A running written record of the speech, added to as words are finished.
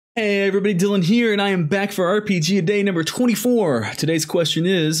Hey everybody, Dylan here, and I am back for RPG a Day number 24. Today's question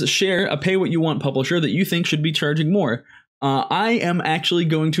is, share a pay-what-you-want publisher that you think should be charging more. I am actually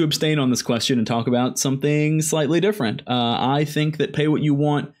going to abstain on this question and talk about something slightly different. I think that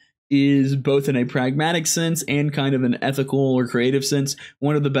pay-what-you-want is both in a pragmatic sense and kind of an ethical or creative sense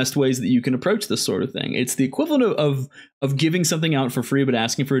one of the best ways that you can approach this sort of thing. It's the equivalent of giving something out for free but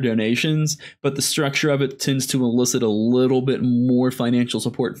asking for donations, but the structure of it tends to elicit a little bit more financial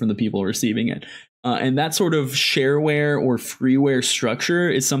support from the people receiving it. And that sort of shareware or freeware structure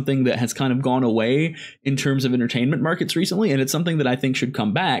is something that has kind of gone away in terms of entertainment markets recently, and it's something that I think should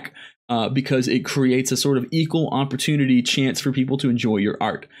come back because it creates a sort of equal opportunity chance for people to enjoy your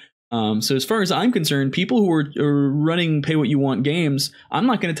art. So as far as I'm concerned, people who are running pay what you want games, I'm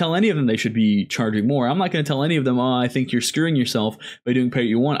not going to tell any of them they should be charging more. I'm not going to tell any of them, oh, I think you're screwing yourself by doing pay what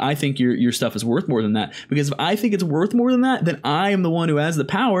you want. I think your stuff is worth more than that. Because if I think it's worth more than that, then I am the one who has the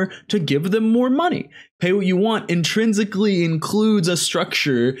power to give them more money. Pay what you want intrinsically includes a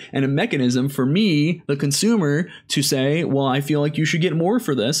structure and a mechanism for me, the consumer, to say, well, I feel like you should get more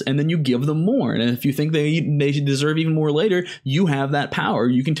for this, and then you give them more. And if you think they deserve even more later, you have that power.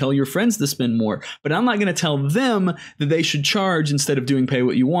 You can tell your friends to spend more. But I'm not going to tell them that they should charge instead of doing pay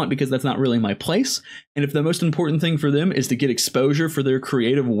what you want, because that's not really my place. And if the most important thing for them is to get exposure for their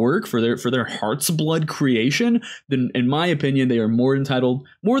creative work, for their heart's blood creation, then in my opinion, they are more than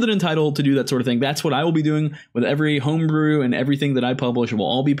entitled to do that sort of thing. That's what I will be doing with every homebrew and everything that I publish. It will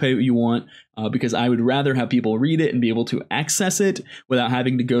all be pay what you want, because I would rather have people read it and be able to access it without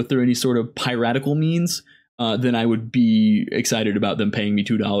having to go through any sort of piratical means than I would be excited about them paying me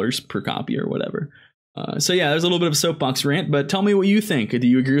 $2 per copy or whatever. So yeah, there's a little bit of a soapbox rant, but tell me what you think. Do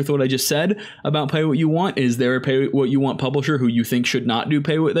you agree with what I just said about pay what you want? Is there a pay what you want publisher who you think should not do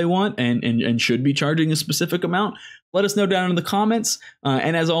pay what they want and should be charging a specific amount? Let us know down in the comments.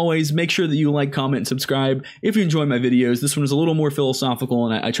 And as always, make sure that you like, comment, and subscribe if you enjoy my videos. This one is a little more philosophical,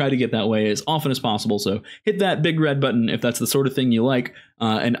 and I try to get that way as often as possible. So hit that big red button if that's the sort of thing you like.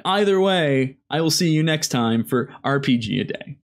 And either way, I will see you next time for RPG a Day.